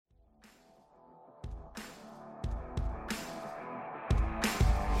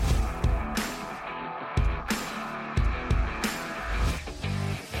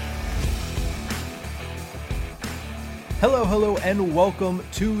Hello, and welcome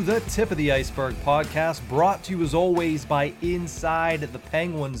to the Tip of the Iceberg podcast, brought to you as always by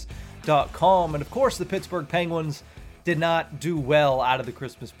InsideThePenguins.com. And of course, the Pittsburgh Penguins did not do well out of the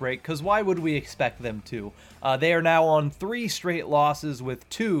Christmas break, because why would we expect them to? They are now on 3 straight losses with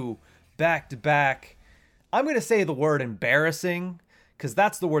 2 back-to-back. I'm going to say the word embarrassing, because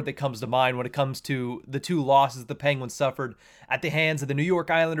that's the word that comes to mind when it comes to the 2 losses the Penguins suffered at the hands of the New York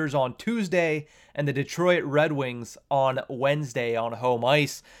Islanders on Tuesday and the Detroit Red Wings on Wednesday on home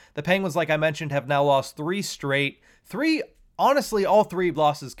ice. The Penguins, like I mentioned, have now lost 3 straight. Honestly, all 3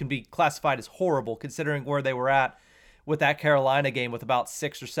 losses can be classified as horrible considering where they were at with that Carolina game with about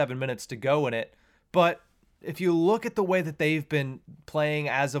 6 or 7 minutes to go in it. But if you look at the way that they've been playing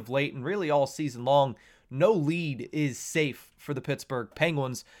as of late and really all season long, no lead is safe for the Pittsburgh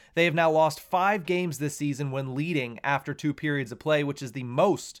Penguins. They have now lost 5 games this season when leading after 2 periods of play, which is the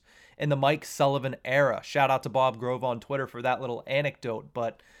most in the Mike Sullivan era. Shout out to Bob Grove on Twitter for that little anecdote,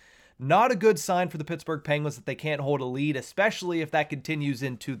 but not a good sign for the Pittsburgh Penguins that they can't hold a lead, especially if that continues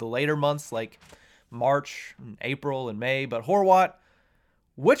into the later months like March, and April, and May. But Horwat,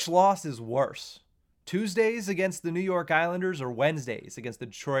 which loss is worse? Tuesdays against the New York Islanders or Wednesdays against the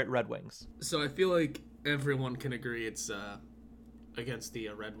Detroit Red Wings? So I feel like everyone can agree it's against the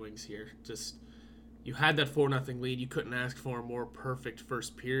Red Wings here. Just, you had that 4-0 lead. You couldn't ask for a more perfect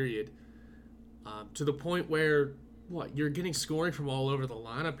first period. To the point where, you're getting scoring from all over the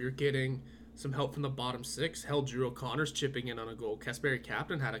lineup. You're getting some help from the bottom 6. Hell, Drew O'Connor's chipping in on a goal. Kasperi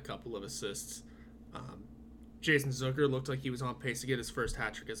Kapanen had a couple of assists. Jason Zucker looked like he was on pace to get his first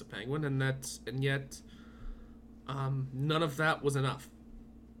hat trick as a Penguin, and yet none of that was enough.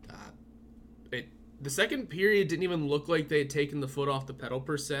 The second period didn't even look like they had taken the foot off the pedal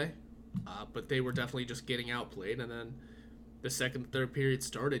per se, but they were definitely just getting outplayed. And then the second, third period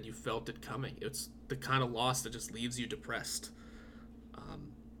started, you felt it coming. It's the kind of loss that just leaves you depressed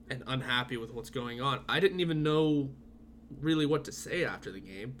and unhappy with what's going on. I didn't even know really what to say after the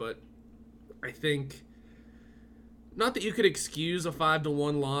game, but I think, not that you could excuse a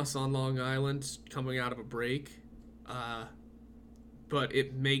 5-1 loss on Long Island coming out of a break, but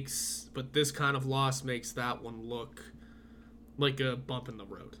this kind of loss makes that one look like a bump in the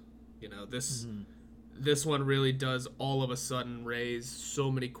road. This one really does all of a sudden raise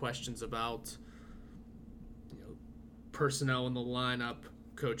so many questions about personnel in the lineup,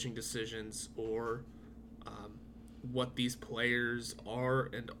 coaching decisions, or what these players are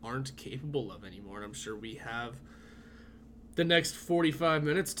and aren't capable of anymore. And I'm sure we have the next 45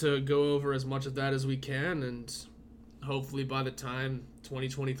 minutes to go over as much of that as we can, and hopefully by the time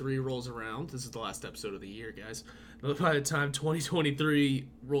 2023 rolls around, this is the last episode of the year, guys, by the time 2023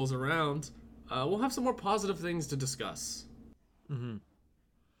 rolls around, we'll have some more positive things to discuss. Mm-hmm.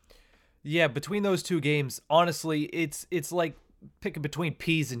 Yeah, between those 2 games, honestly, it's like picking between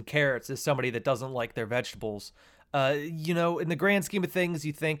peas and carrots as somebody that doesn't like their vegetables. In the grand scheme of things,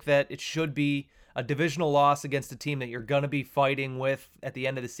 you think that it should be a divisional loss against a team that you're going to be fighting with at the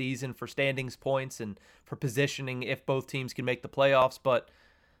end of the season for standings points and for positioning if both teams can make the playoffs. But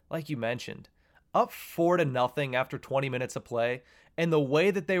like you mentioned, up 4-0 after 20 minutes of play, and the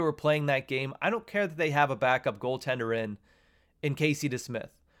way that they were playing that game, I don't care that they have a backup goaltender in Casey DeSmith.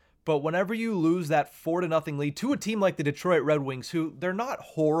 But whenever you lose that 4-0 lead to a team like the Detroit Red Wings, who they're not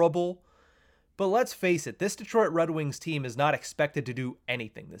horrible, but let's face it, this Detroit Red Wings team is not expected to do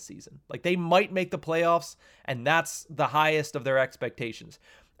anything this season. Like, they might make the playoffs, and that's the highest of their expectations.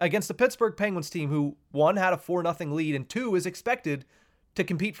 Against the Pittsburgh Penguins team, who, 1, had a 4-0 lead, and 2, is expected to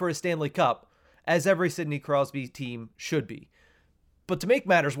compete for a Stanley Cup, as every Sidney Crosby team should be. But to make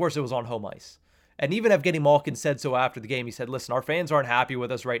matters worse, it was on home ice. And even Evgeny Malkin said so after the game. He said, listen, our fans aren't happy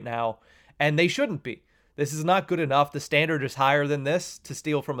with us right now, and they shouldn't be. This is not good enough. The standard is higher than this, to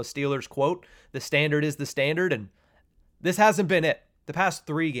steal from a Steelers quote. The standard is the standard, and this hasn't been it the past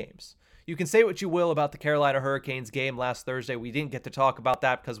 3 games. You can say what you will about the Carolina Hurricanes game last Thursday. We didn't get to talk about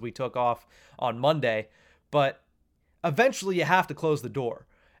that because we took off on Monday, but eventually you have to close the door.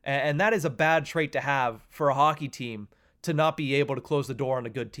 And that is a bad trait to have for a hockey team, to not be able to close the door on a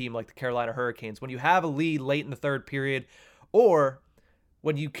good team like the Carolina Hurricanes. When you have a lead late in the third period, or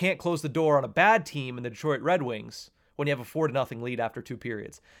when you can't close the door on a bad team in the Detroit Red Wings, when you have a 4-0 lead after 2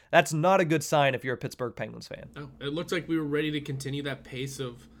 periods. That's not a good sign if you're a Pittsburgh Penguins fan. No, it looked like we were ready to continue that pace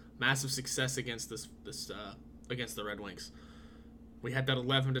of massive success against against the Red Wings. We had that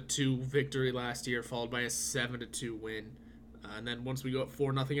 11-2 victory last year, followed by a 7-2 win. And then once we go up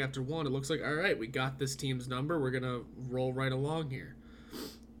 4-0 after 1, it looks like, all right, we got this team's number. We're going to roll right along here.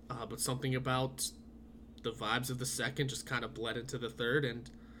 But something about the vibes of the second just kind of bled into the third, and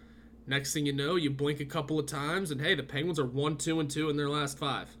Next thing you know, you blink a couple of times, and hey, the Penguins are 1-2-2 in their last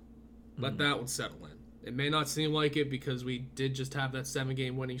 5. Let that one settle in. It may not seem like it because we did just have that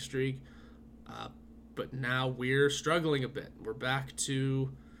 7-game winning streak, but now we're struggling a bit. We're back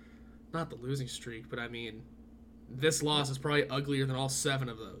to, not the losing streak, but I mean, this loss is probably uglier than all 7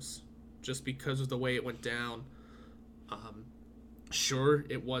 of those, just because of the way it went down. Sure,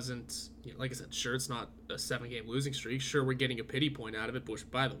 it wasn't, like I said, sure, it's not a 7-game losing streak. Sure, we're getting a pity point out of it,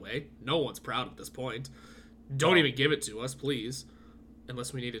 which, by the way, no one's proud at this point. Don't even give it to us, please.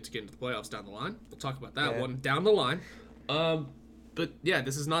 Unless we need it to get into the playoffs down the line. We'll talk about that one down the line. But yeah,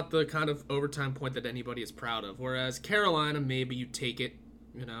 this is not the kind of overtime point that anybody is proud of. Whereas Carolina, maybe you take it,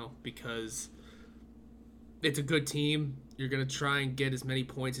 because it's a good team. You're going to try and get as many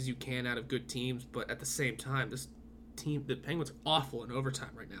points as you can out of good teams. But at the same time, this team, the Penguins, are awful in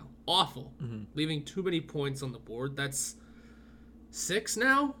overtime right now. Awful. Leaving too many points on the board. That's 6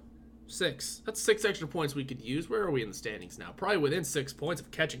 now? 6. That's 6 extra points we could use. Where are we in the standings now? Probably within 6 points of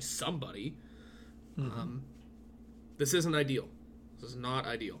catching somebody. This isn't ideal. This is not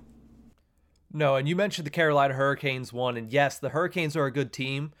ideal. No, and you mentioned the Carolina Hurricanes won, and yes, the Hurricanes are a good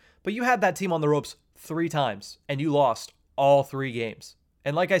team, but you had that team on the ropes 3 times, and you lost all 3 games.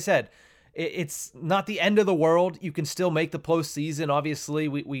 And like I said, it's not the end of the world. You can still make the postseason. Obviously,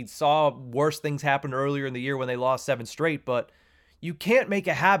 we saw worse things happen earlier in the year when they lost 7 straight, but you can't make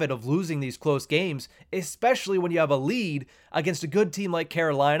a habit of losing these close games, especially when you have a lead against a good team like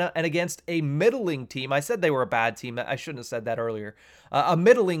Carolina and against a middling team. I said they were a bad team. I shouldn't have said that earlier. A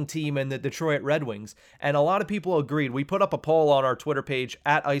middling team in the Detroit Red Wings. And a lot of people agreed. We put up a poll on our Twitter page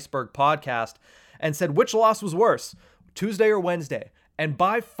at Iceberg Podcast and said which loss was worse, Tuesday or Wednesday. And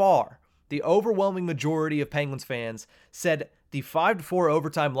by far, the overwhelming majority of Penguins fans said the 5-4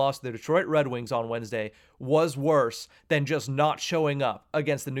 overtime loss to the Detroit Red Wings on Wednesday was worse than just not showing up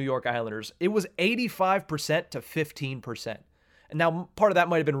against the New York Islanders. It was 85% to 15%. And now part of that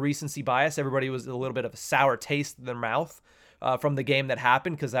might have been recency bias. Everybody was a little bit of a sour taste in their mouth from the game that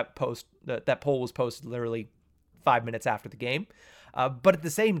happened because that poll was posted literally 5 minutes after the game. But at the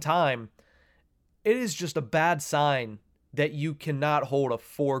same time, it is just a bad sign that you cannot hold a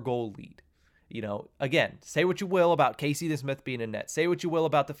 4-goal lead. Again, say what you will about Casey DeSmith being in net. Say what you will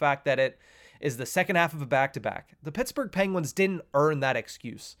about the fact that it is the second half of a back-to-back. The Pittsburgh Penguins didn't earn that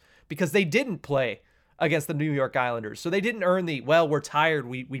excuse because they didn't play against the New York Islanders. So they didn't earn we're tired.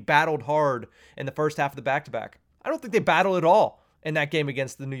 We battled hard in the first half of the back-to-back. I don't think they battled at all in that game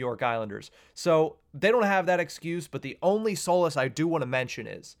against the New York Islanders. So they don't have that excuse, but the only solace I do want to mention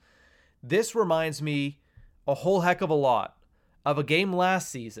is this reminds me a whole heck of a lot of a game last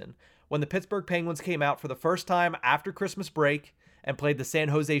season when the Pittsburgh Penguins came out for the first time after Christmas break and played the San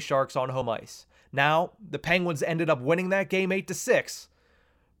Jose Sharks on home ice. Now, the Penguins ended up winning that game 8-6,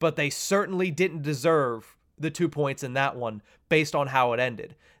 but they certainly didn't deserve the 2 points in that one based on how it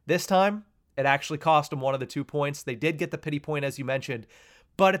ended. This time, it actually cost them one of the 2 points. They did get the pity point, as you mentioned,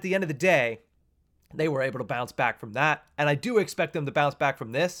 but at the end of the day, they were able to bounce back from that, and I do expect them to bounce back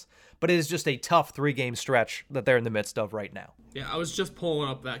from this, but it is just a tough 3-game stretch that they're in the midst of right now. Yeah, I was just pulling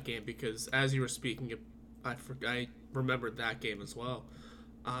up that game because as you were speaking, I remembered that game as well.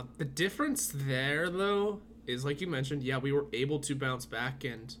 The difference there, though, is like you mentioned, yeah, we were able to bounce back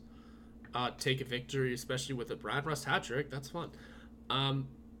and take a victory, especially with a Brad Rust hat trick. That's fun.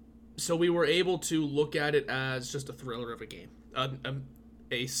 So we were able to look at it as just a thriller of a game.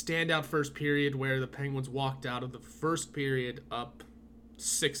 A standout first period where the Penguins walked out of the first period up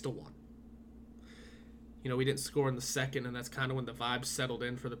 6-1. We didn't score in the second, and that's kind of when the vibes settled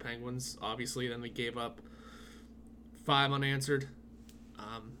in for the Penguins. Obviously, then they gave up 5 unanswered.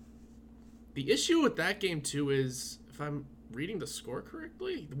 The issue with that game, too, is, if I'm reading the score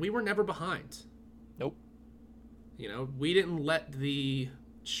correctly, we were never behind. Nope. We didn't let the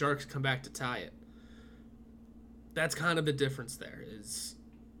Sharks come back to tie it. That's kind of the difference there.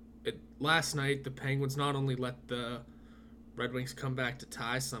 Last night, the Penguins not only let the Red Wings come back to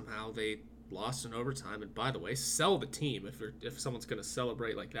tie somehow, they lost in overtime. And by the way, sell the team if someone's going to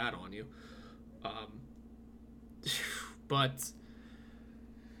celebrate like that on you.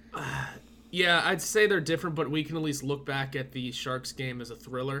 Yeah, I'd say they're different, but we can at least look back at the Sharks game as a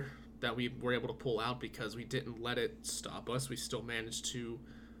thriller that we were able to pull out because we didn't let it stop us. We still managed to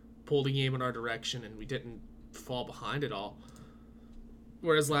pull the game in our direction, and we didn't fall behind at all.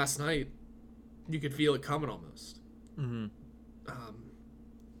 Whereas last night, you could feel it coming almost. Mm-hmm.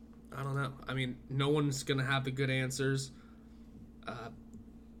 I don't know. I mean, no one's going to have the good answers.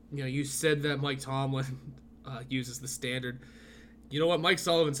 You said that Mike Tomlin uses the standard. You know what? Mike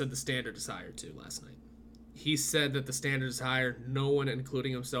Sullivan said the standard is higher, too, last night. he said that the standard is higher. No one,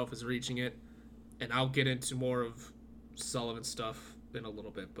 including himself, is reaching it. And I'll get into more of Sullivan stuff in a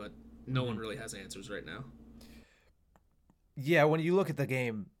little bit, but no one really has answers right now. Yeah, when you look at the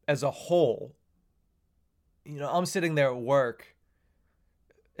game as a whole, I'm sitting there at work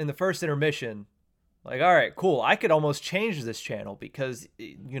in the first intermission, like, all right, cool. I could almost change this channel because,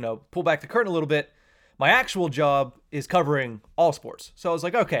 pull back the curtain a little bit. My actual job is covering all sports. So I was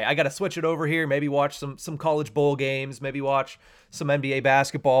like, okay, I got to switch it over here, maybe watch some college bowl games, maybe watch some NBA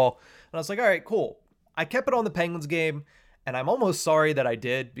basketball. And I was like, all right, cool. I kept it on the Penguins game, and I'm almost sorry that I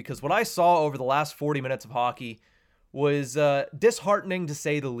did because what I saw over the last 40 minutes of hockey was disheartening to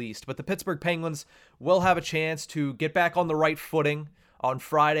say the least. But the Pittsburgh Penguins will have a chance to get back on the right footing on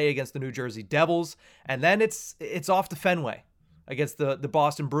Friday against the New Jersey Devils, and then it's off to Fenway against the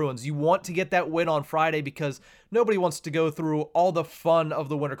Boston Bruins. You want to get that win on Friday because nobody wants to go through all the fun of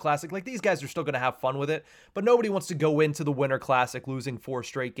the Winter Classic. Like, these guys are still going to have fun with it, but nobody wants to go into the Winter Classic losing 4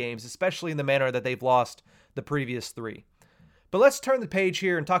 straight games, especially in the manner that they've lost the previous 3. But let's turn the page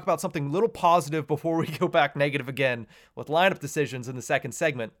here and talk about something a little positive before we go back negative again with lineup decisions in the second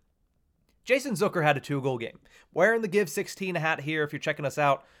segment. Jason Zucker had a 2-goal game. Wearing the Give 16 hat here if you're checking us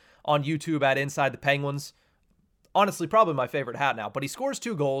out on YouTube at Inside the Penguins. Honestly, probably my favorite hat now, but he scores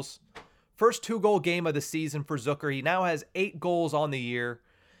 2 goals. First 2-goal game of the season for Zucker. He now has 8 goals on the year.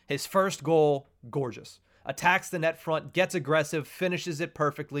 His first goal, gorgeous. Attacks the net front, gets aggressive, finishes it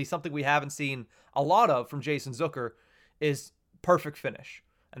perfectly. Something we haven't seen a lot of from Jason Zucker is perfect finish.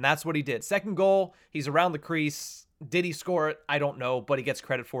 And that's what he did. Second goal, he's around the crease. Did he score it? I don't know, but he gets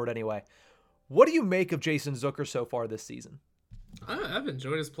credit for it anyway. What do you make of Jason Zucker so far this season? I've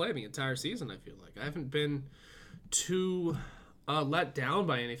enjoyed his play the entire season, I feel like. I haven't been too let down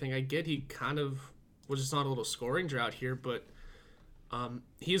by anything. I get he kind of was just on a little scoring drought here, but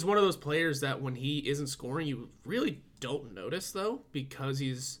he's one of those players that when he isn't scoring, you really don't notice, though, because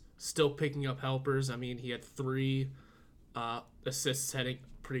he's still picking up helpers. I mean, he had 3 assists heading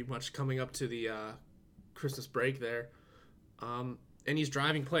pretty much coming up to the Christmas break there. And he's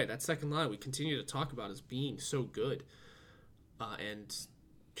driving play. That second line we continue to talk about as being so good and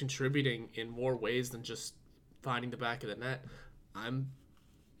contributing in more ways than just finding the back of the net.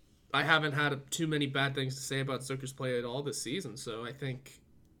 I haven't had too many bad things to say about Zucker's play at all this season, so I think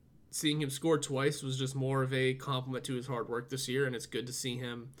seeing him score twice was just more of a compliment to his hard work this year, and it's good to see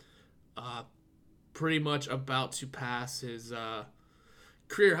him pretty much about to pass his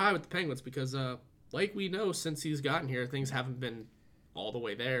career high with the Penguins because, like we know, since he's gotten here, things haven't been all the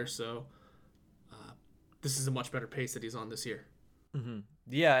way there, so this is a much better pace that he's on this year. Mm-hmm.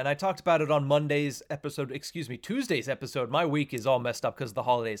 Yeah, and I talked about it on Tuesday's episode. My week is all messed up because of the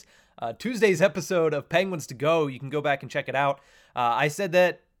holidays. Tuesday's episode of Penguins to Go, you can go back and check it out. I said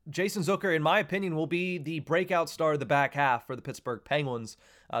that Jason Zucker, in my opinion, will be the breakout star of the back half for the Pittsburgh Penguins,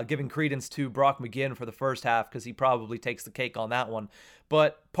 giving credence to Brock McGinn for the first half because he probably takes the cake on that one.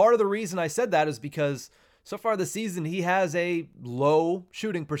 But part of the reason I said that is because so far this season, he has a low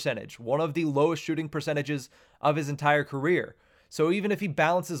shooting percentage, one of the lowest shooting percentages of his entire career. So even if he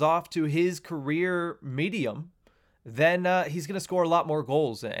balances off to his career medium, then he's going to score a lot more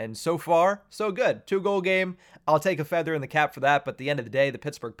goals. And so far, so good. 2-goal game. I'll take a feather in the cap for that. But at the end of the day, the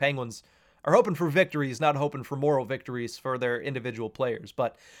Pittsburgh Penguins are hoping for victories, not hoping for moral victories for their individual players.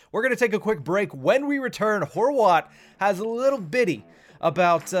 But we're going to take a quick break. When we return, Horwat has a little bitty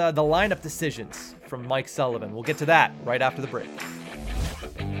about the lineup decisions from Mike Sullivan. We'll get to that right after the break.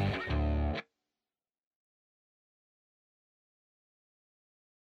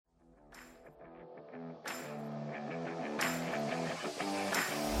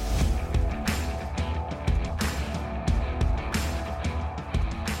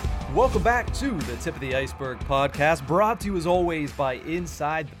 Welcome back to the Tip of the Iceberg podcast, brought to you as always by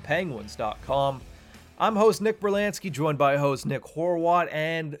InsideThePenguins.com. I'm host Nick Berlansky, joined by host Nick Horwat,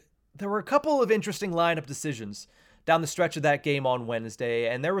 and there were a couple of interesting lineup decisions down the stretch of that game on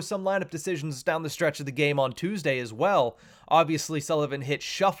Wednesday, and there were some lineup decisions down the stretch of the game on Tuesday as well. Obviously, Sullivan hit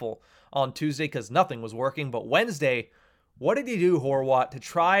shuffle on Tuesday because nothing was working, but Wednesday, what did he do, Horwat, to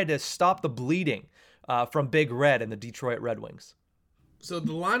try to stop the bleeding from Big Red and the Detroit Red Wings? So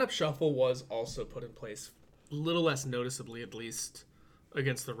the lineup shuffle was also put in place, a little less noticeably at least,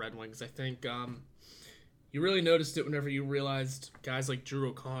 against the Red Wings. I think you really noticed it whenever you realized guys like Drew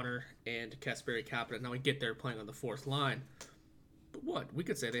O'Connor and Kasperi Kapanen, now we get there playing on the fourth line. But what? We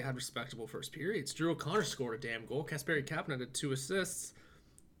could say they had respectable first periods. Drew O'Connor scored a damn goal. Kasperi Kapanen had 2 assists.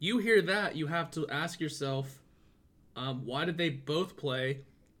 You hear that, you have to ask yourself, why did they both play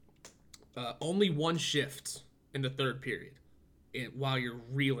only one shift in the third period while you're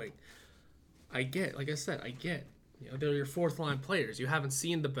reeling? like I said, I get. They're your fourth line players. You haven't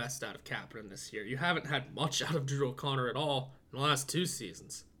seen the best out of Kapanen this year. You haven't had much out of Drew O'Connor at all in the last 2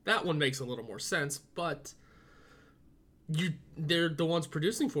 seasons. That one makes a little more sense, but they're the ones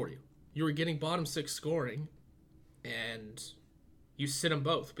producing for you. You were getting bottom 6 scoring, and you sit them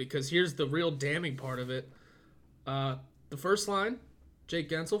both. Because here's the real damning part of it. The first line, Jake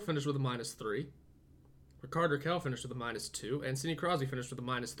Gensel finished with a -3. Rickard Rakell finished with a -2, and Sidney Crosby finished with a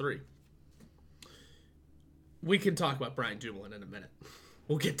 -3. We can talk about Brian Dumoulin in a minute.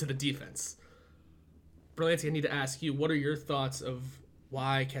 We'll get to the defense. Berlansky, I need to ask you, what are your thoughts of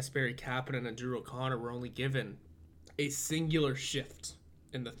why Kasperi Kapanen and Drew O'Connor were only given a singular shift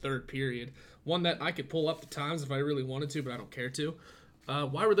in the third period? One that I could pull up the times if I really wanted to, but I don't care to.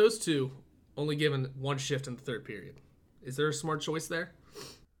 Why were those two only given one shift in the third period? Is there a smart choice there?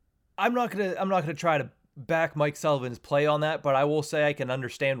 I'm not gonna try to back Mike Sullivan's play on that, but I will say I can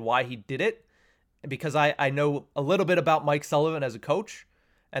understand why he did it, because I know a little bit about Mike Sullivan as a coach,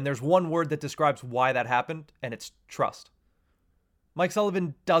 and there's one word that describes why that happened, and it's trust. Mike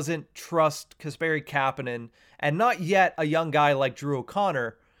Sullivan doesn't trust Kasperi Kapanen, and not yet a young guy like Drew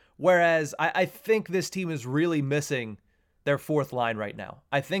O'Connor, whereas I think this team is really missing their fourth line right now.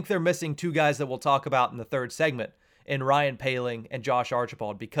 I think they're missing 2 guys that we'll talk about in the third segment, in Ryan Poehling and Josh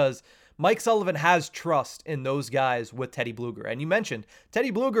Archibald, because Mike Sullivan has trust in those guys with Teddy Bluger. And you mentioned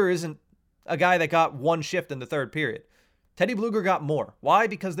Teddy Bluger isn't a guy that got one shift in the third period. Teddy Bluger got more. Why?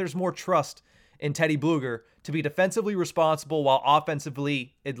 Because there's more trust in Teddy Bluger to be defensively responsible while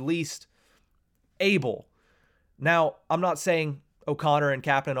offensively at least able. Now, I'm not saying O'Connor and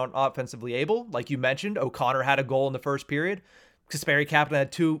Kapanen aren't offensively able. Like you mentioned, O'Connor had a goal in the first period. Kasperi Kapanen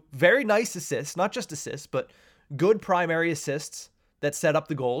had 2 very nice assists, not just assists, but good primary assists that set up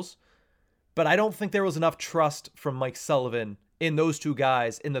the goals. But I don't think there was enough trust from Mike Sullivan in those 2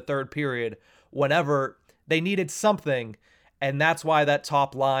 guys in the third period whenever they needed something. And that's why that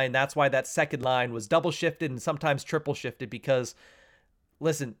top line, that's why that second line was double shifted and sometimes triple shifted, because,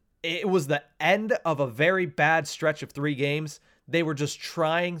 listen, it was the end of a very bad stretch of 3 games. They were just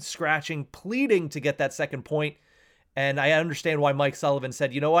trying, scratching, pleading to get that second point. And I understand why Mike Sullivan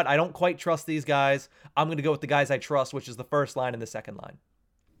said, you know what, I don't quite trust these guys. I'm going to go with the guys I trust, which is the first line and the second line.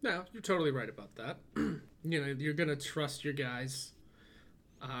 No, you're totally right about that. You're going to trust your guys.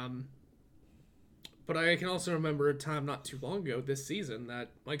 But I can also remember a time not too long ago this season that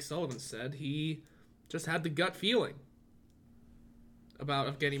Mike Sullivan said he just had the gut feeling about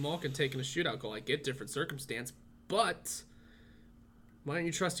Evgeny Malkin taking a shootout goal. I get different circumstance, but why aren't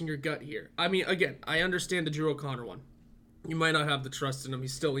you trusting your gut here? I mean, again, I understand the Drew O'Connor one. You might not have the trust in him.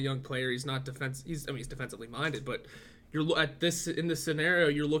 He's still a young player. He's not he's defensively minded, but in this scenario,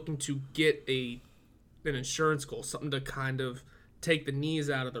 you're looking to get an insurance goal, something to kind of take the knees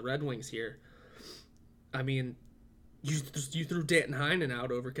out of the Red Wings here. I mean, you threw Danton Heinen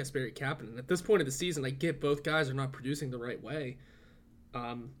out over Kasperi Kapanen. At this point of the season, I get both guys are not producing the right way.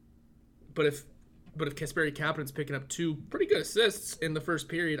 But if Kasperi Kapanen's picking up 2 pretty good assists in the first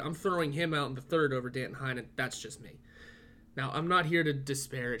period, I'm throwing him out in the third over Danton Heinen. That's just me. Now, I'm not here to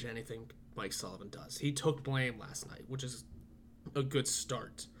disparage anything Mike Sullivan does. He took blame last night, which is a good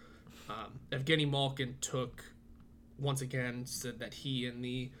start. Evgeny Malkin once again, said that he and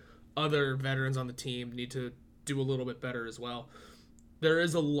the other veterans on the team need to do a little bit better as well. There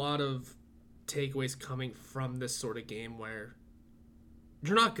is a lot of takeaways coming from this sort of game where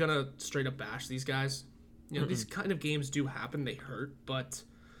you're not going to straight up bash these guys. These kind of games do happen. They hurt, but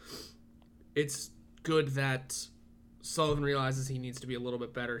it's good that Sullivan realizes he needs to be a little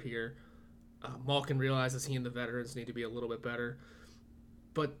bit better here. Malkin realizes he and the veterans need to be a little bit better.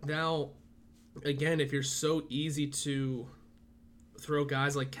 But now, again, if you're so easy to throw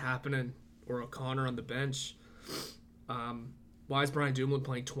guys like Kapanen or O'Connor on the bench, why is Brian Dumoulin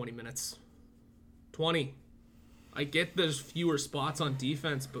playing 20 minutes? 20. I get there's fewer spots on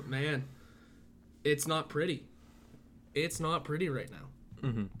defense, but man, it's not pretty. It's not pretty right now.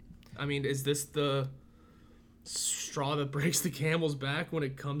 Mm-hmm. I mean, is this the straw that breaks the camel's back when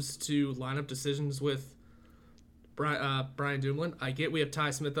it comes to lineup decisions with Brian Dumoulin? I get we have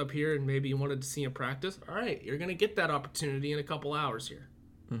Ty Smith up here, and maybe you wanted to see him practice. All right, you're going to get that opportunity in a couple hours here.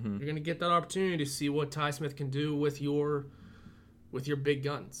 Mm-hmm. You're going to get that opportunity to see what Ty Smith can do with your big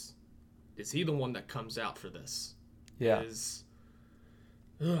guns. Is he the one that comes out for this? Yeah.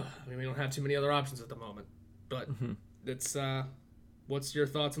 I mean, we don't have too many other options at the moment. But it's what's your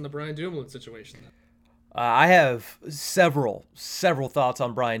thoughts on the Brian Dumoulin situation then? I have several thoughts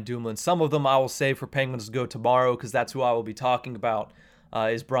on Brian Dumoulin. Some of them I will save for Penguins to go tomorrow because that's who I will be talking about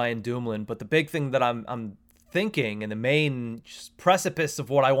is Brian Dumoulin. But the big thing that I'm thinking and the main just precipice of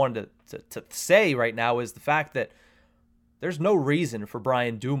what I wanted to say right now is the fact that there's no reason for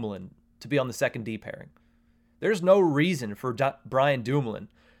Brian Dumoulin to be on the second D pairing. There's no reason for Brian Dumoulin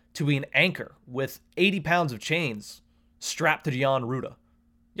to be an anchor with 80 pounds of chains strapped to Jan Rutta.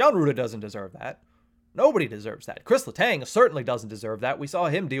 Jan Rutta doesn't deserve that. Nobody deserves that. Chris Letang certainly doesn't deserve that. We saw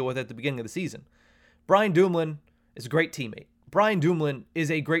him deal with it at the beginning of the season. Brian Dumoulin is a great teammate. Brian Dumoulin is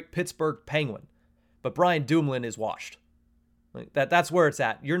a great Pittsburgh Penguin. But Brian Dumoulin is washed. That's where it's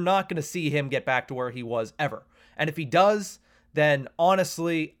at. You're not going to see him get back to where he was ever. And if he does, then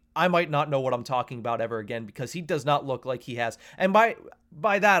honestly, I might not know what I'm talking about ever again, because he does not look like he has. And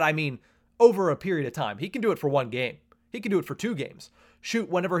by that, I mean over a period of time. He can do it for one game. He can do it for 2 games. Shoot,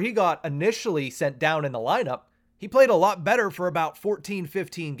 whenever he got initially sent down in the lineup, he played a lot better for about 14,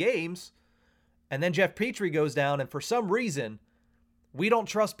 15 games. And then Jeff Petrie goes down, and for some reason, we don't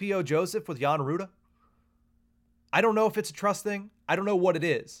trust P.O. Joseph with Jan Rutta. I don't know if it's a trust thing. I don't know what it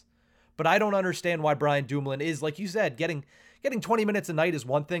is. But I don't understand why Brian Dumoulin is, like you said, getting 20 minutes a night is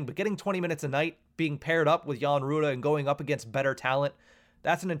one thing, but getting 20 minutes a night being paired up with Jan Rutta and going up against better talent,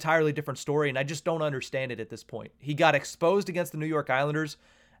 that's an entirely different story, and I just don't understand it at this point. He got exposed against the New York Islanders,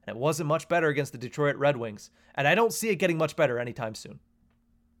 and it wasn't much better against the Detroit Red Wings, and I don't see it getting much better anytime soon.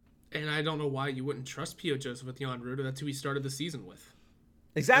 And I don't know why you wouldn't trust P.O. Joseph with Jan Rutta. That's who he started the season with.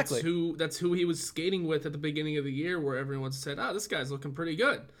 Exactly. That's who he was skating with at the beginning of the year, where everyone said, this guy's looking pretty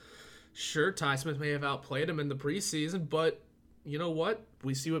good. Sure, Ty Smith may have outplayed him in the preseason, but you know what?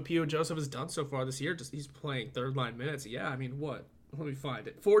 We see what P.O. Joseph has done so far this year. He's playing third-line minutes. Yeah, I mean, what? Let me find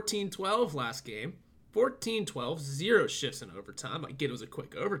it. 14-12 last game. 14-12, 0 shifts in overtime. I get it was a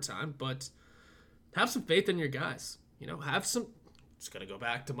quick overtime, but have some faith in your guys. Have some... Just going to go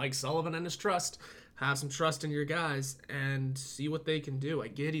back to Mike Sullivan and his trust. Have some trust in your guys and see what they can do. I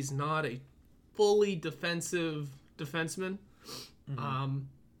get he's not a fully defensive defenseman,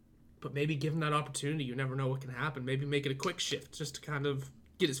 but maybe give him that opportunity. You never know what can happen. Maybe make it a quick shift just to kind of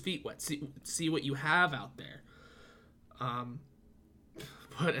get his feet wet, see what you have out there.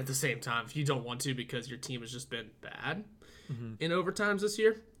 But at the same time, if you don't want to because your team has just been bad in overtimes this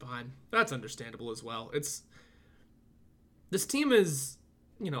year, fine. That's understandable as well. This team is...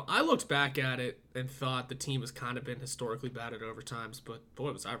 I looked back at it and thought the team has kind of been historically bad at overtimes, but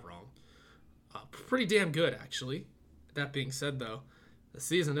boy, was I wrong. Pretty damn good, actually. That being said, though, the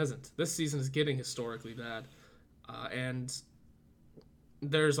season isn't. This season is getting historically bad, and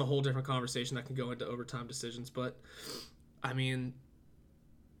there's a whole different conversation that can go into overtime decisions, but, I mean,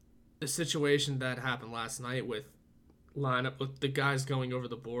 the situation that happened last night with the guys going over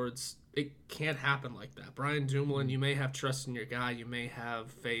the boards, it can't happen like that. Brian Dumoulin, you may have trust in your guy, you may have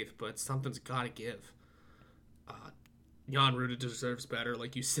faith, but something's got to give. Jan Rutta deserves better,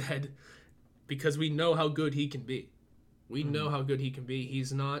 like you said, because we know how good he can be. We know how good he can be.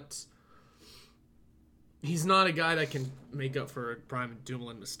 He's not a guy that can make up for a Brian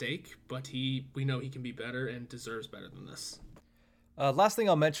Dumoulin mistake, but we know he can be better and deserves better than this. Last thing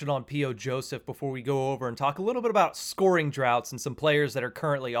I'll mention on P.O. Joseph before we go over and talk a little bit about scoring droughts and some players that are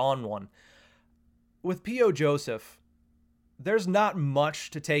currently on one. With P.O. Joseph, there's not much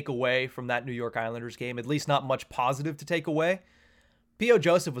to take away from that New York Islanders game, at least not much positive to take away. P.O.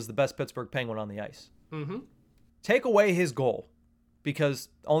 Joseph was the best Pittsburgh Penguin on the ice. Take away his goal, because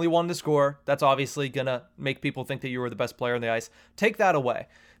only one to score. That's obviously going to make people think that you were the best player on the ice. Take that away.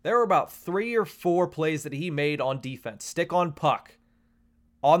 There were about 3 or 4 plays that he made on defense, stick on puck,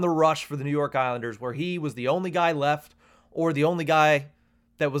 on the rush for the New York Islanders, where he was the only guy left, or the only guy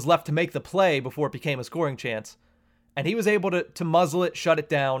that was left to make the play before it became a scoring chance. And he was able to muzzle it, shut it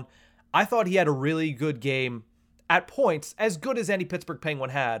down. I thought he had a really good game at points, as good as any Pittsburgh Penguin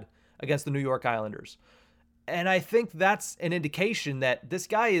had against the New York Islanders. And I think that's an indication that this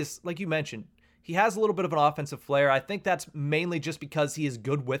guy is, like you mentioned, he has a little bit of an offensive flair. I think that's mainly just because he is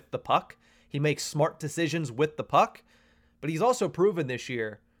good with the puck. He makes smart decisions with the puck. But he's also proven this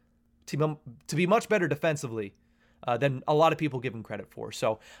year to be much better defensively than a lot of people give him credit for.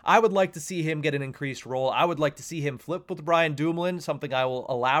 So I would like to see him get an increased role. I would like to see him flip with Brian Dumoulin, something I will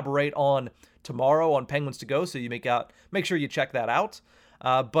elaborate on tomorrow on Penguins to Go, so you make sure you check that out.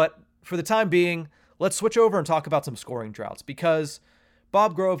 But for the time being, let's switch over and talk about some scoring droughts, because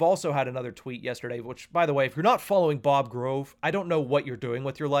Bob Grove also had another tweet yesterday, which, by the way, if you're not following Bob Grove, I don't know what you're doing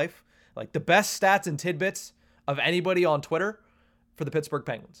with your life. Like, the best stats and tidbits of anybody on Twitter for the Pittsburgh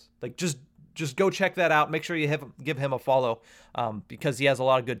Penguins. Like, just go check that out. Make sure you give him a follow, because he has a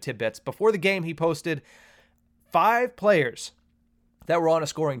lot of good tidbits. Before the game, he posted 5 players that were on a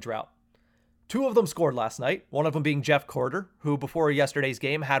scoring drought. Two of them scored last night, one of them being Jeff Carter, who before yesterday's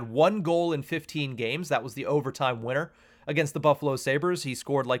game had 1 goal in 15 games. That was the overtime winner against the Buffalo Sabres. He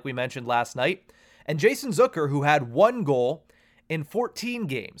scored, like we mentioned, last night. And Jason Zucker, who had 1 goal in 14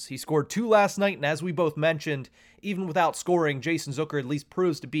 games. He scored 2 last night, and as we both mentioned, even without scoring, Jason Zucker at least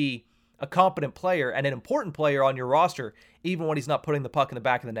proves to be a competent player and an important player on your roster, even when he's not putting the puck in the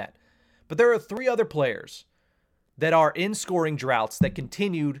back of the net. But there are 3 other players that are in scoring droughts that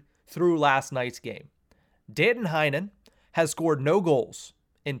continued through last night's game. Danton Heinen has scored no goals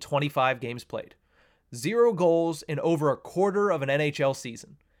in 25 games played. 0 goals in over a quarter of an NHL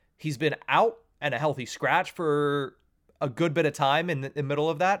season. He's been out and a healthy scratch for a good bit of time in the middle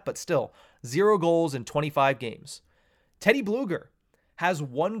of that, but still, 0 goals in 25 games. Teddy Bluger has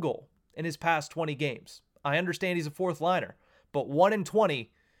 1 goal in his past 20 games. I understand he's a 4th liner, but 1 in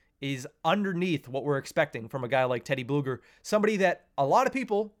 20 is underneath what we're expecting from a guy like Teddy Bluger, somebody that a lot of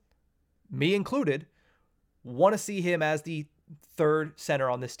people, me included, want to see him as the 3rd center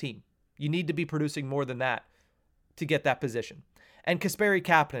on this team. You need to be producing more than that to get that position. And Kasperi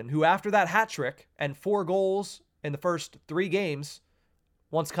Kapanen, who after that hat trick and 4 goals in the first 3 games,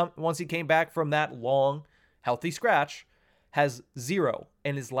 once he came back from that long, healthy scratch, has 0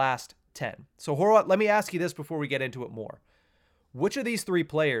 in his last 10. So Horwat, let me ask you this before we get into it more. Which of these 3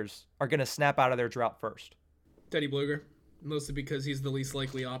 players are going to snap out of their drought first? Teddy Bluger, mostly because he's the least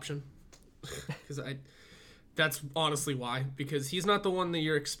likely option. That's honestly why, because he's not the one that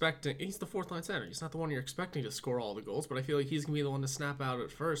you're expecting. He's the 4th line center. He's not the one you're expecting to score all the goals, but I feel like he's going to be the one to snap out at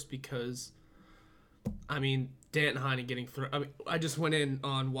first because, Danton Heinen getting through. I just went in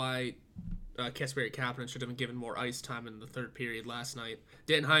on why Kasperi Kapanen should have been given more ice time in the 3rd period last night.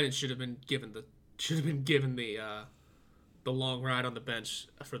 Danton Heinen should have been given the long ride on the bench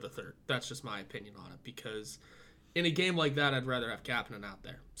for the 3rd. That's just my opinion on it, because in a game like that, I'd rather have Kapanen out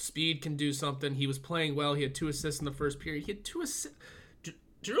there. Speed can do something. He was playing well. He had 2 assists in the first period. He had 2 assists.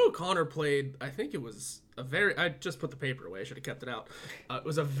 Drew O'Connor played, I think it was I just put the paper away. I should have kept it out. It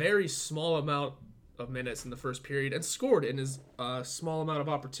was a very small amount of minutes in the first period and scored in his small amount of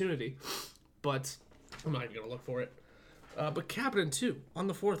opportunity. But I'm not even going to look for it. But Kapanen, too, on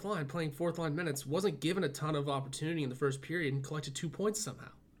the 4th line, playing 4th line minutes, wasn't given a ton of opportunity in the first period and collected 2 points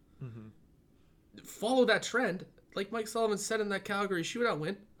somehow. Mm-hmm. Follow that trend. Like Mike Sullivan said in that Calgary shootout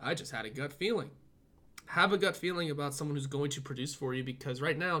win, I just had a gut feeling. Have a gut feeling about someone who's going to produce for you, because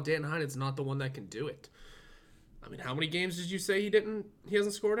right now, Danton Heinen's not the one that can do it. How many games did you say he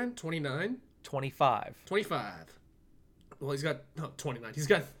hasn't scored in? 29? 25. 25. Well, he's got 29. He's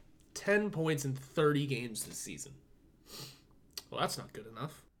got 10 points in 30 games this season. Well, that's not good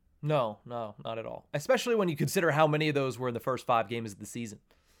enough. No, not at all. Especially when you consider how many of those were in the first 5 games of the season.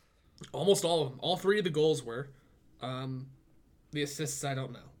 Almost all of them. All 3 of the goals were. The assists, I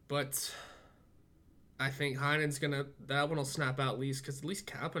don't know. But I think Heinen's that one will snap out at least, because at least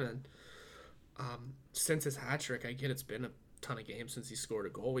Kapanen, since his hat trick, I get it's been a ton of games since he scored a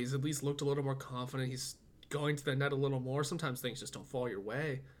goal. He's at least looked a little more confident. He's going to the net a little more. Sometimes things just don't fall your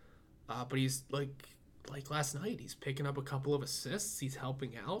way. But he's like last night, he's picking up a couple of assists. He's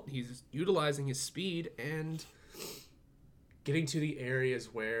helping out. He's utilizing his speed and getting to the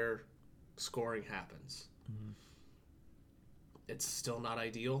areas where scoring happens. Mm-hmm. It's still not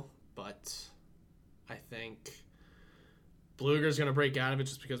ideal, but I think Bluger's going to break out of it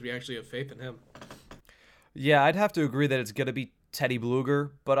just because we actually have faith in him. Yeah, I'd have to agree that it's going to be Teddy Bluger,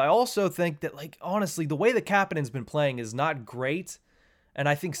 but I also think that, honestly, the way that Kapanen's been playing is not great, and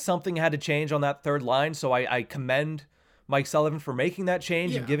I think something had to change on that 3rd line, so I commend Mike Sullivan for making that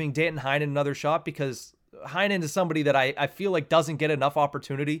change and giving Danton Heinen another shot, because Heinen is somebody that I feel like doesn't get enough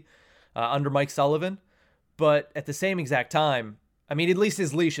opportunity under Mike Sullivan, but at the same exact time, at least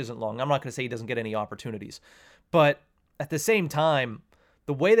his leash isn't long. I'm not going to say he doesn't get any opportunities, but at the same time,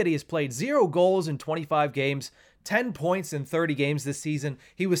 the way that he has played, 0 goals in 25 games, 10 points in 30 games this season.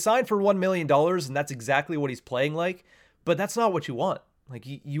 He was signed for $1 million, and that's exactly what he's playing like, but that's not what you want.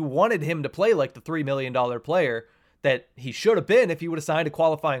 You wanted him to play like the $3 million player that he should have been if he would have signed a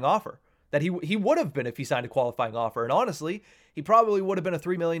qualifying offer. That he would have been if he signed a qualifying offer. And honestly, he probably would have been a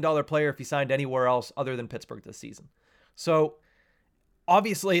 $3 million player if he signed anywhere else other than Pittsburgh this season. So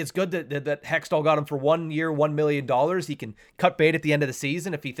obviously it's good that Hextall got him for 1 year, $1 million. He can cut bait at the end of the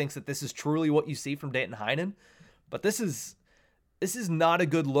season if he thinks that this is truly what you see from Danton Heinen. But this is not a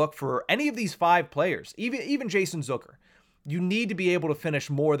good look for any of these 5 players, even Jason Zucker. You need to be able to finish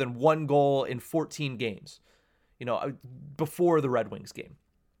more than 1 goal in 14 games, before the Red Wings game.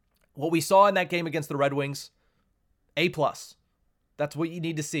 What we saw in that game against the Red Wings, A+. That's what you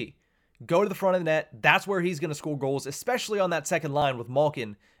need to see. Go to the front of the net. That's where he's going to score goals, especially on that second line with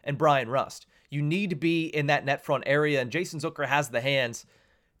Malkin and Brian Rust. You need to be in that net front area, and Jason Zucker has the hands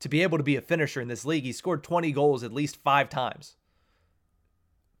to be able to be a finisher in this league. He scored 20 goals at least 5 times.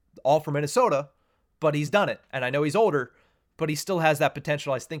 All for Minnesota, but he's done it. And I know he's older, but he still has that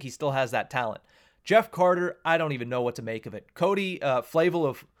potential. I think he still has that talent. Jeff Carter, I don't even know what to make of it. Cody Flavel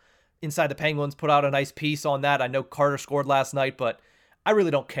of Inside the Penguins put out a nice piece on that. I know Carter scored last night, but I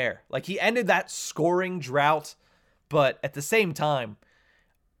really don't care. Like, he ended that scoring drought, but at the same time,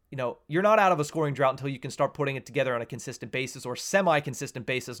 you're not out of a scoring drought until you can start putting it together on a consistent basis or semi-consistent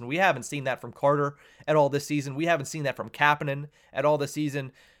basis, and we haven't seen that from Carter at all this season. We haven't seen that from Kapanen at all this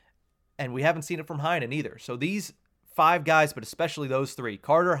season, and we haven't seen it from Heinen either. So these 5 guys, but especially those 3,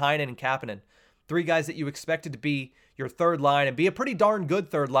 Carter, Heinen, and Kapanen, 3 guys that you expected to be your third line and be a pretty darn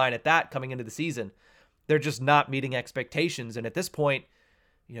good third line at that coming into the season, they're just not meeting expectations. And at this point,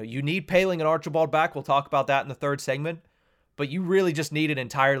 you need Poehling and Archibald back. We'll talk about that in the third segment. But you really just need an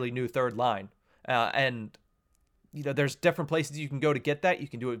entirely new third line. And there's different places you can go to get that. You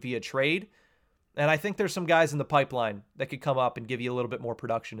can do it via trade. And I think there's some guys in the pipeline that could come up and give you a little bit more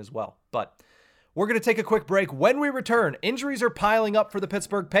production as well. But we're going to take a quick break. When we return, injuries are piling up for the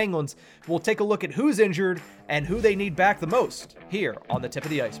Pittsburgh Penguins. We'll take a look at who's injured and who they need back the most here on the Tip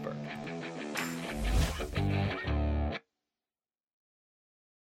of the Iceberg.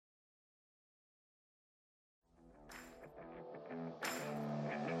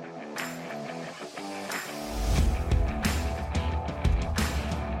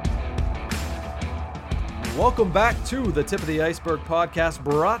 Welcome back to the Tip of the Iceberg podcast,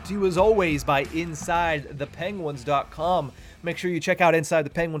 brought to you as always by InsideThePenguins.com. Make sure you check out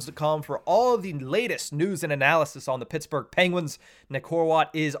InsideThePenguins.com for all of the latest news and analysis on the Pittsburgh Penguins. Nick Horwat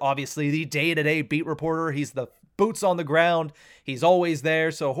is obviously the day-to-day beat reporter. He's the boots on the ground. He's always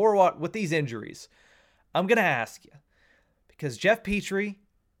there. So Horwat, with these injuries, I'm going to ask you, because Jeff Petrie,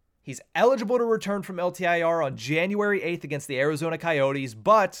 he's eligible to return from LTIR on January 8th against the Arizona Coyotes,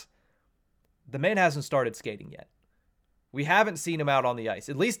 but the man hasn't started skating yet. We haven't seen him out on the ice,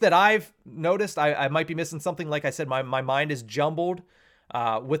 at least that I've noticed. I might be missing something. Like I said, my mind is jumbled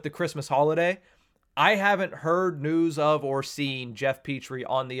with the Christmas holiday. I haven't heard news of or seen Jeff Petrie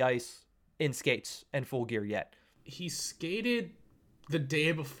on the ice in skates and full gear yet. He skated the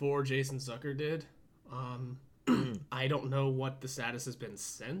day before Jason Zucker did. I don't know what the status has been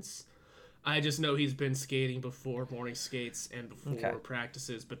since. I just know he's been skating before morning skates and before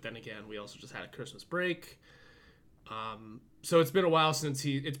practices, but then again, we also just had a Christmas break. So it's been a while since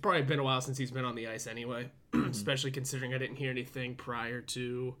it's probably been a while since he's been on the ice anyway, especially considering I didn't hear anything prior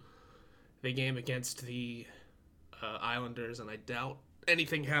to the game against the Islanders, and I doubt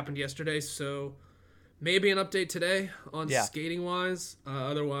anything happened yesterday, so maybe an update today on skating-wise.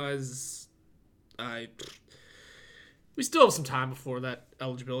 Otherwise, we still have some time before that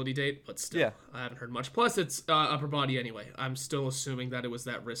eligibility date, but still, I haven't heard much. Plus, it's upper body anyway. I'm still assuming that it was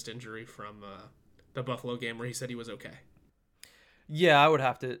that wrist injury from the Buffalo game where he said he was okay. Yeah, I would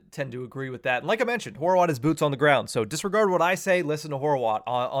have to tend to agree with that. And like I mentioned, Horwat is boots on the ground. So disregard what I say, listen to Horwat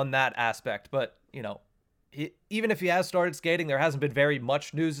on that aspect. But, even if he has started skating, there hasn't been very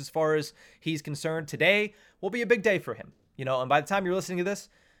much news as far as he's concerned. Today will be a big day for him. And by the time you're listening to this,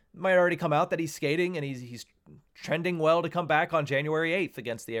 it might already come out that he's skating and he's trending well to come back on January 8th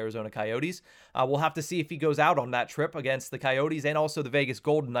against the Arizona Coyotes. We'll have to see if he goes out on that trip against the Coyotes and also the Vegas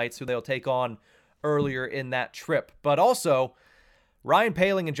Golden Knights, who they'll take on earlier in that trip. But also, Ryan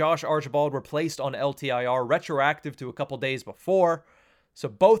Poehling and Josh Archibald were placed on LTIR retroactive to a couple days before. So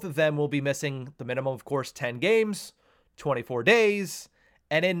both of them will be missing the minimum, of course, 10 games, 24 days.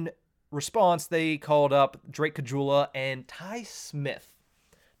 And in response, they called up Drake Caggiula and Ty Smith.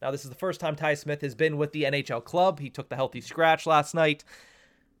 Now, this is the first time Ty Smith has been with the NHL club. He took the healthy scratch last night.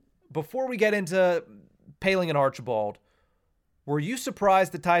 Before we get into Poehling and Archibald, were you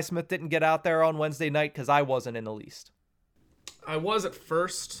surprised that Ty Smith didn't get out there on Wednesday night? Because I wasn't in the least. I was at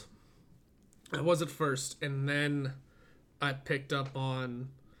first, and then I picked up on,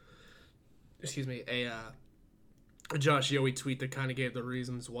 a Josh Yohe tweet that kind of gave the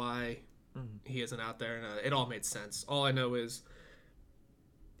reasons why he isn't out there, and it all made sense. All I know is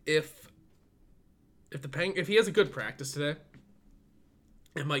if he has a good practice today,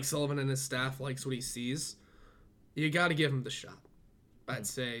 and Mike Sullivan and his staff likes what he sees, you got to give him the shot. I'd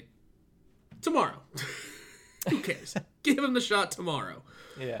say tomorrow. Who cares? Give him the shot tomorrow.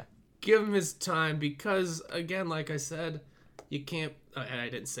 Yeah. Give him his time because, again, like I said, you can't, and I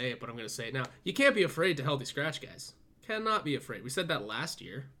didn't say it, but I'm going to say it now. You can't be afraid to healthy scratch guys. Cannot be afraid. We said that last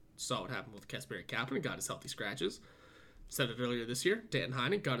year. Saw what happened with Kasperi Kapanen, got his healthy scratches. Said it earlier this year. Danton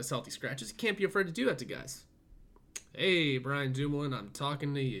Heinen got his healthy scratches. You can't be afraid to do that to guys. Hey, Brian Dumoulin, I'm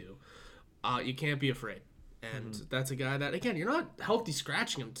talking to you. You can't be afraid. And that's a guy that, again, you're not healthy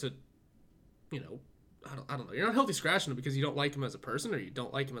scratching him to, I don't know. You're not healthy scratching him because you don't like him as a person or you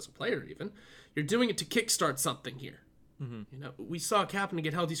don't like him as a player even. You're doing it to kickstart something here. We saw Kapanen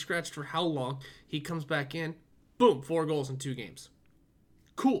get healthy scratched for how long? He comes back in, boom, 4 goals in 2 games.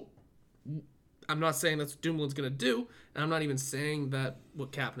 Cool. I'm not saying that's what Dumoulin's going to do, and I'm not even saying that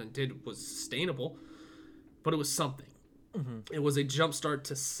what Kapanen did was sustainable, but it was something. It was a jump start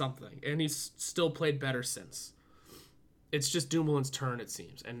to something, and he's still played better since. It's just Dumoulin's turn, it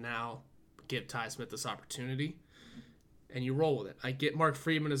seems, and now give Ty Smith this opportunity, and you roll with it. I get Mark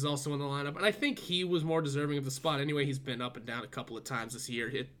Friedman is also in the lineup, and I think he was more deserving of the spot. Anyway, he's been up and down a couple of times this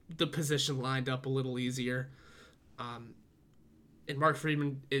year. The position lined up a little easier. And Mark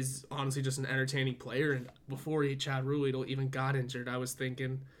Friedman is honestly just an entertaining player, and before Chad Ruhwedel even got injured, I was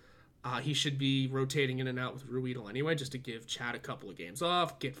thinking he should be rotating in and out with Ruhwedel anyway, just to give Chad a couple of games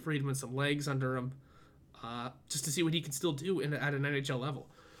off, get Friedman some legs under him, just to see what he can still do at an NHL level.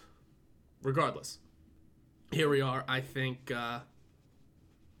 Regardless, here we are. I think I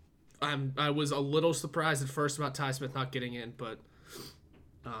was a little surprised at first about Ty Smith not getting in, but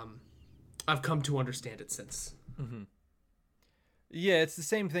I've come to understand it since. Yeah, it's the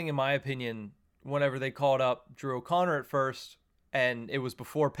same thing in my opinion. Whenever they called up Drew O'Connor at first, and it was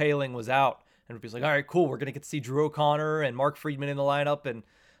before Poehling was out, and everybody's like, all right, cool, we're going to get to see Drew O'Connor and Mark Friedman in the lineup, and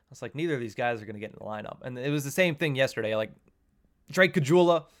I was like, neither of these guys are going to get in the lineup. And it was the same thing yesterday. Like, Drake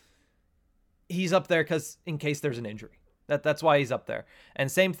Caggiula, he's up there because in case there's an injury. That's why he's up there. And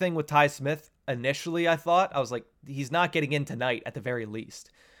same thing with Ty Smith. Initially, I was like, he's not getting in tonight at the very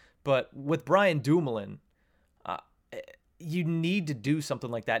least. But with Brian Dumoulin, you need to do something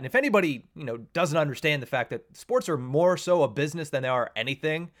like that. And if anybody, doesn't understand the fact that sports are more so a business than they are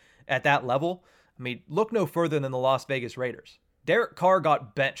anything at that level, I mean, look no further than the Las Vegas Raiders. Derek Carr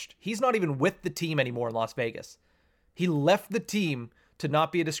got benched. He's not even with the team anymore in Las Vegas. He left the team to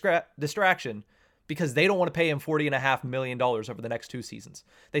not be a distraction because they don't want to pay him $40.5 million over the next 2 seasons.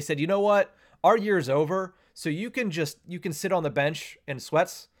 They said, you know what? Our year's over, so you can sit on the bench in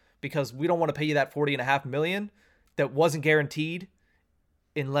sweats because we don't want to pay you that $40.5 million that wasn't guaranteed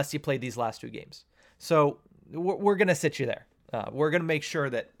unless you played these last 2 games. So we're going to sit you there. We're going to make sure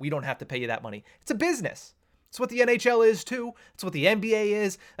that we don't have to pay you that money. It's a business. It's what the NHL is too. It's what the NBA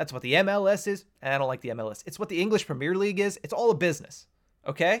is. That's what the MLS is. And I don't like the MLS. It's what the English Premier League is. It's all a business.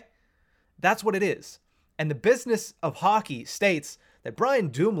 Okay? That's what it is. And the business of hockey states that Brian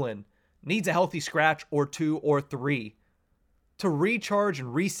Dumoulin needs a healthy scratch or 2 or 3 to recharge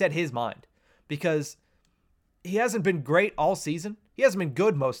and reset his mind, because he hasn't been great all season. He hasn't been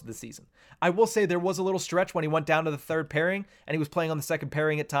good most of the season. I will say there was a little stretch when he went down to the 3rd pairing and he was playing on the 2nd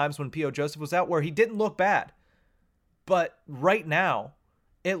pairing at times when P.O. Joseph was out where he didn't look bad. But right now,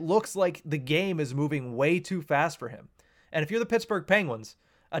 it looks like the game is moving way too fast for him. And if you're the Pittsburgh Penguins,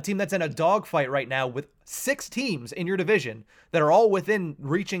 a team that's in a dogfight right now with 6 teams in your division that are all within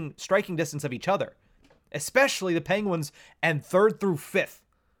reaching striking distance of each other, especially the Penguins and 3rd through 5th.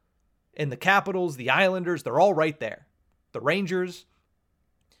 And the Capitals, the Islanders, they're all right there. The Rangers.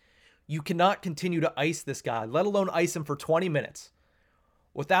 You cannot continue to ice this guy, let alone ice him for 20 minutes,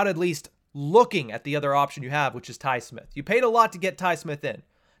 without at least looking at the other option you have, which is Ty Smith. You paid a lot to get Ty Smith in.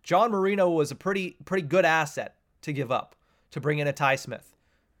 John Marino was a pretty good asset to give up to bring in a Ty Smith.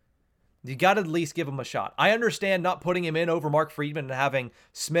 You got to at least give him a shot. I understand not putting him in over Mark Friedman and having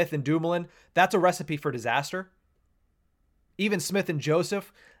Smith and Dumoulin. That's a recipe for disaster. Even Smith and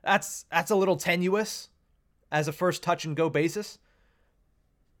Joseph, that's a little tenuous as a first touch and go basis.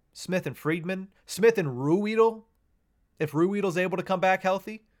 Smith and Friedman, Smith and Ruhwedel, if Ruhwedel's able to come back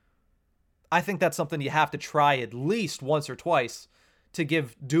healthy, I think that's something you have to try at least once or twice to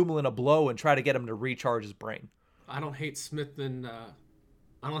give Dumoulin a blow and try to get him to recharge his brain. I don't hate Smith and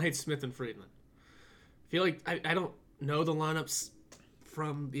Friedman. I feel like I don't know the lineups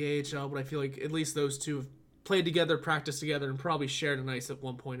from the AHL, but I feel like at least those two have played together, practiced together, and probably shared an ice at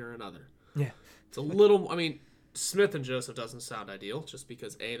one point or another. Yeah. It's a little, Smith and Joseph doesn't sound ideal, just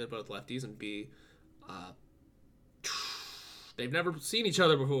because A, they're both lefties, and B, they've never seen each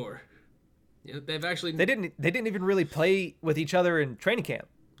other before. They didn't even really play with each other in training camp.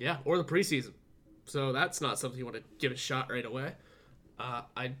 Yeah, or the preseason. So that's not something you want to give a shot right away.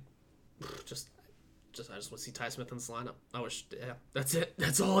 I just want to see Ty Smith in this lineup. That's it.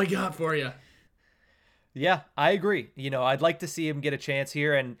 That's all I got for you. Yeah, I agree. I'd like to see him get a chance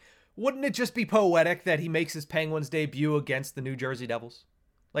here, and wouldn't it just be poetic that he makes his Penguins debut against the New Jersey Devils?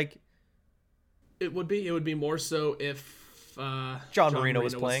 Like, it would be. It would be more so if John Marino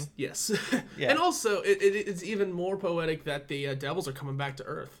was playing. Yes. Yeah. And also, it's even more poetic that the Devils are coming back to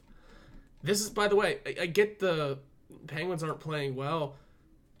earth. This is, by the way, I get the Penguins aren't playing well.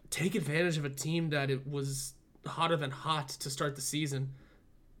 Take advantage of a team that it was hotter than hot to start the season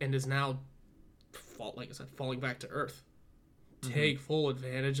and is now, like I said, falling back to earth. Take full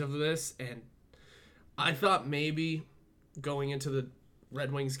advantage of this. And I thought maybe going into the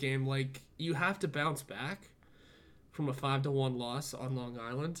Red Wings game, like, you have to bounce back from a 5-1 loss on Long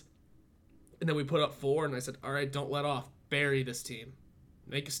Island. And then we put up 4, and I said, all right, don't let off. Bury this team.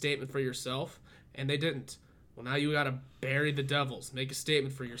 Make a statement for yourself. And they didn't. Well, now you got to bury the Devils. Make a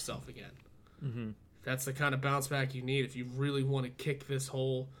statement for yourself again. Mm-hmm. That's the kind of bounce back you need if you really want to kick this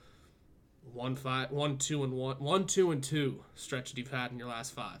whole 1-2-2 stretch that you've had in your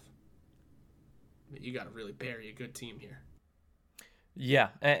last 5. You got to really bury a good team here. Yeah,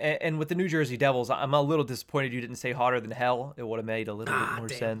 and with the New Jersey Devils, I'm a little disappointed you didn't say hotter than hell. It would have made a little bit more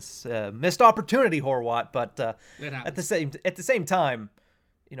sense. Missed opportunity, Horwat, but at the same time,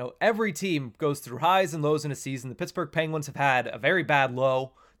 you know, every team goes through highs and lows in a season. The Pittsburgh Penguins have had a very bad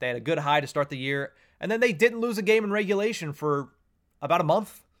low. They had a good high to start the year, and then they didn't lose a game in regulation for about a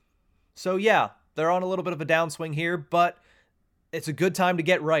month. So yeah, they're on a little bit of a downswing here, but it's a good time to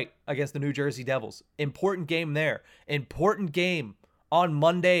get right against the New Jersey Devils. Important game there. Important game on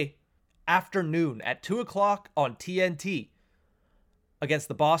Monday afternoon at 2 o'clock on TNT against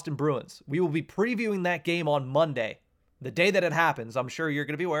the Boston Bruins. We will be previewing that game on Monday, the day that it happens. I'm sure you're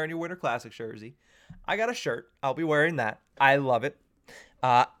going to be wearing your Winter Classic jersey. I got a shirt. I'll be wearing that. I love it.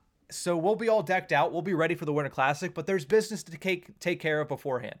 So we'll be all decked out. We'll be ready for the Winter Classic, but there's business to take care of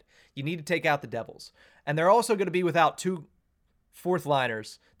beforehand. You need to take out the Devils. And they're also going to be without 2 fourth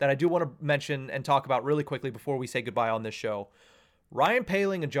liners that I do want to mention and talk about really quickly before we say goodbye on this show. Ryan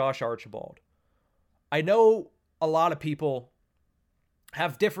Poehling and Josh Archibald. I know a lot of people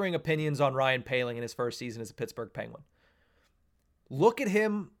have differing opinions on Ryan Poehling in his first season as a Pittsburgh Penguin. Look at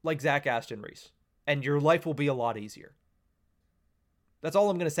him like Zach Aston Reese, and your life will be a lot easier. That's all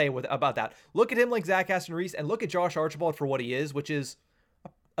I'm going to say about that. Look at him like Zach Aston Reese, and look at Josh Archibald for what he is, which is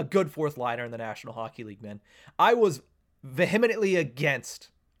a good fourth liner in the National Hockey League, man. I was vehemently against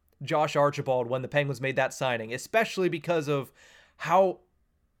Josh Archibald when the Penguins made that signing, especially because of how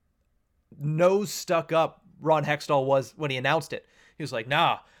nose stuck up Ron Hextall was when he announced it. He was like,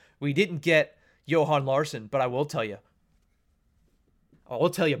 nah, we didn't get Johan Larsson, but I will tell you,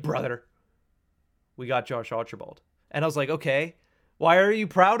 brother, we got Josh Archibald. And I was like, okay, why are you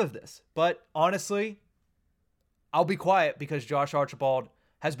proud of this? But honestly, I'll be quiet because Josh Archibald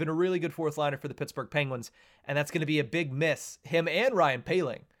has been a really good fourth liner for the Pittsburgh Penguins, and that's going to be a big miss, him and Ryan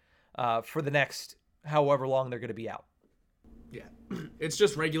Poehling, for the next however long they're going to be out. Yeah, it's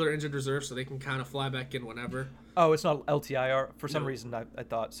just regular injured reserve, so they can kind of fly back in whenever. Oh, it's not LTIR? For some reason, I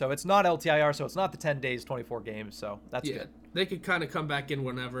thought. So it's not LTIR, so it's not the 10 days, 24 games, so that's good. They could kind of come back in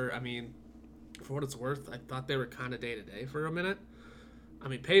whenever. I mean, for what it's worth, I thought they were kind of day-to-day for a minute. I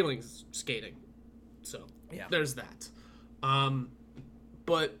mean, Poehling's skating, so yeah, there's that.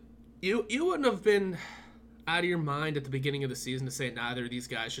 But you wouldn't have been out of your mind at the beginning of the season to say neither of these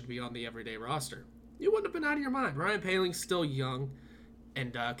guys should be on the everyday roster. You wouldn't have been out of your mind. Ryan Poehling's still young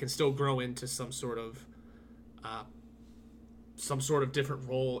and can still grow into some sort of different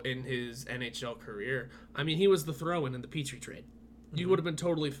role in his NHL career. I mean, he was the throw-in the Petrie trade. You would have been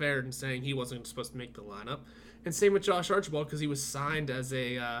totally fair in saying he wasn't supposed to make the lineup. And same with Josh Archibald, because he was signed as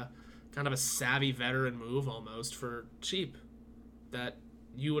a kind of a savvy veteran move almost for cheap. That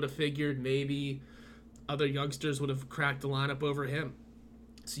you would have figured maybe other youngsters would have cracked the lineup over him.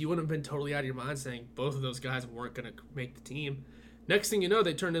 So you wouldn't have been totally out of your mind saying both of those guys weren't going to make the team. Next thing you know,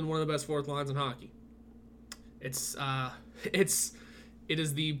 they turned in one of the best fourth lines in hockey. It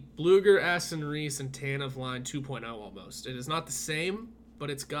is the Blueger, Aston Reese, and Tanev line 2.0 almost. It is not the same, but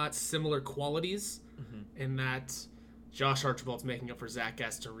it's got similar qualities in that Josh Archibald's making up for Zach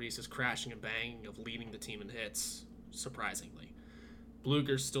Aston Reese's crashing and banging of leading the team in hits, surprisingly.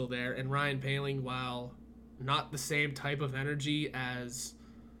 Blueger's still there, and Ryan Poehling, while not the same type of energy as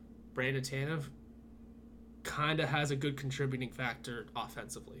Brandon Tanev, kind of has a good contributing factor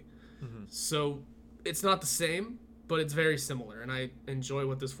offensively. So it's not the same, but it's very similar, and I enjoy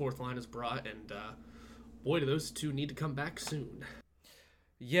what this fourth line has brought, and boy, do those two need to come back soon.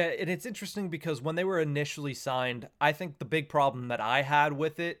 Yeah, and it's interesting because when they were initially signed, I think the big problem that I had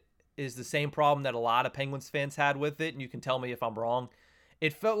with it is the same problem that a lot of Penguins fans had with it, and you can tell me if I'm wrong.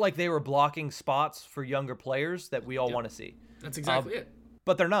 It felt like they were blocking spots for younger players that we all want to see. That's exactly it.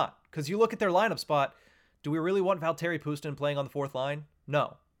 But they're not, because you look at their lineup spot. Do we really want Valtteri Pustin playing on the fourth line?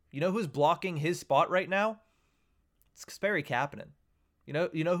 No. You know who's blocking his spot right now? It's Kasperi Kapanen.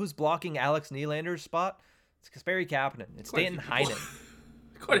 You know who's blocking Alex Nylander's spot? It's Kasperi Kapanen. It's Danton Heinen.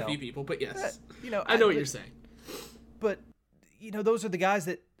 Quite a few people, but yes. I know what you're saying. But, those are the guys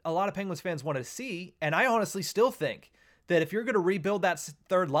that a lot of Penguins fans wanted to see. And I honestly still think that if you're going to rebuild that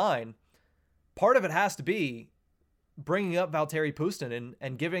third line, part of it has to be bringing up Valtteri Puustinen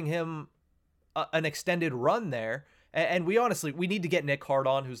and giving him an extended run there. And we need to get Nick Hart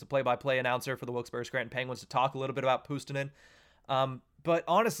on, who's the play-by-play announcer for the Wilkes-Barre Scranton Penguins, to talk a little bit about Puustinen. But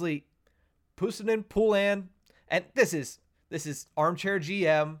honestly, Puustinen, Poulin, and this is armchair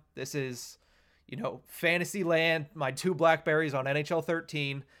GM. This is, fantasy land, my 2 Blackberries on NHL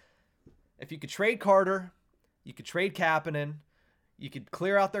 13. If you could trade Carter, you could trade Kapanen, you could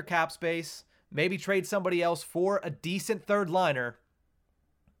clear out their cap space, maybe trade somebody else for a decent third liner.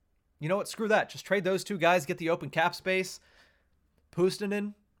 You know what? Screw that. Just trade those 2 guys, get the open cap space.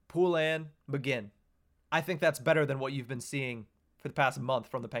 Puustinen, Poulin, McGinn. I think that's better than what you've been seeing for the past month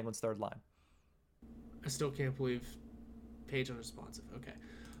from the Penguins' third line. I still can't believe Page unresponsive. Okay.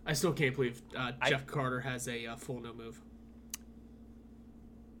 I still can't believe Jeff Carter has a full no move.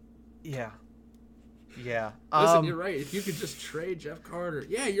 Yeah. Listen, you're right. If you could just trade Jeff Carter.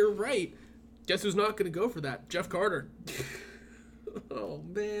 Yeah, you're right. Guess who's not going to go for that? Jeff Carter. Oh,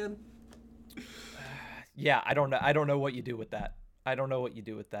 man. Yeah, I don't know what you do with that.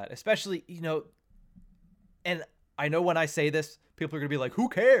 Especially, and I know when I say this, people are going to be like, who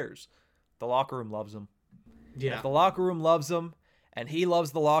cares? The locker room loves him. Yeah. If the locker room loves him and he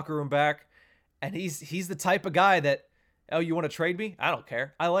loves the locker room back, and he's the type of guy that, oh, you want to trade me? I don't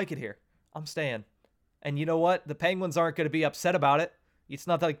care. I like it here. I'm staying. And you know what? The Penguins aren't going to be upset about it. It's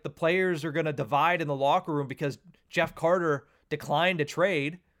not like the players are going to divide in the locker room because Jeff Carter declined a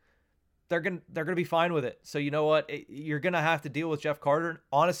trade. They're going to be fine with it. So you know what? You're going to have to deal with Jeff Carter.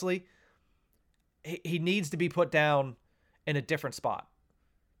 Honestly, he needs to be put down in a different spot,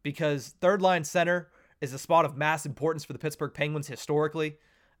 because third line center is a spot of mass importance for the Pittsburgh Penguins historically,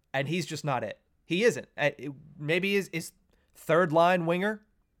 and he's just not it. He isn't. Maybe is third line winger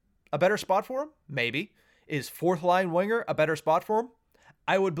a better spot for him? Maybe. Is fourth line winger a better spot for him?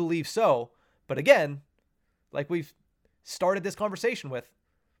 I would believe so. But again, like we've started this conversation with,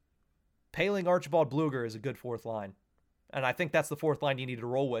 Poehling, Archibald, Blueger is a good fourth line. And I think that's the fourth line you need to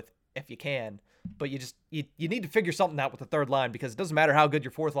roll with if you can. But you need to figure something out with the third line, because it doesn't matter how good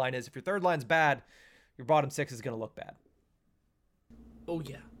your fourth line is. If your third line's bad, your bottom 6 is going to look bad. Oh,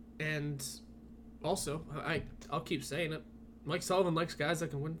 yeah. And also, I'll keep saying it, Mike Sullivan likes guys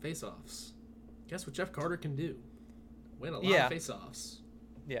that can win faceoffs. Guess what Jeff Carter can do? Win a lot of faceoffs.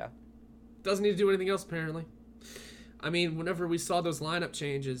 Yeah. Doesn't need to do anything else, apparently. I mean, whenever we saw those lineup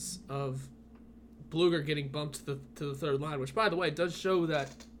changes of Blueger getting bumped to the third line, which, by the way, does show that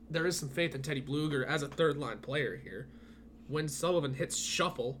there is some faith in Teddy Blueger as a third-line player here. When Sullivan hits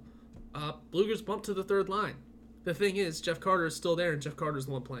shuffle, Blueger's bumped to the third line. The thing is, Jeff Carter is still there, and Jeff Carter's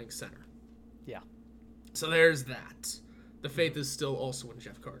the one playing center. Yeah. So there's that. The faith is still also in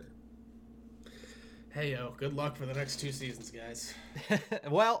Jeff Carter. Hey, yo, good luck for the next 2 seasons, guys.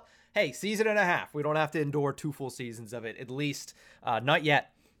 Well, hey, season and a half. We don't have to endure 2 full seasons of it, at least. Not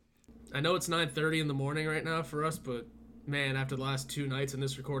yet. I know it's 9:30 in the morning right now for us, but man, after the last 2 nights in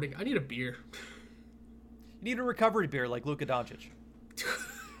this recording, I need a beer. You need a recovery beer like Luka Doncic.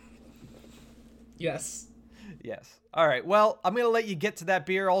 Yes. Yes. All right. Well, I'm going to let you get to that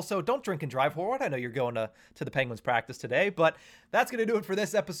beer. Also, don't drink and drive, Horwood. I know you're going to the Penguins practice today, but that's going to do it for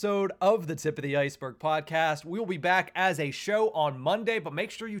this episode of the Tip of the Iceberg podcast. We will be back as a show on Monday, but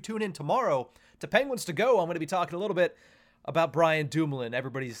make sure you tune in tomorrow to Penguins to Go. I'm going to be talking a little bit about Brian Dumoulin,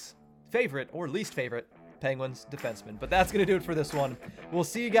 everybody's favorite or least favorite Penguins defenseman. But that's going to do it for this one. We'll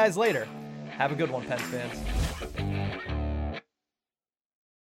see you guys later. Have a good one, Pens fans.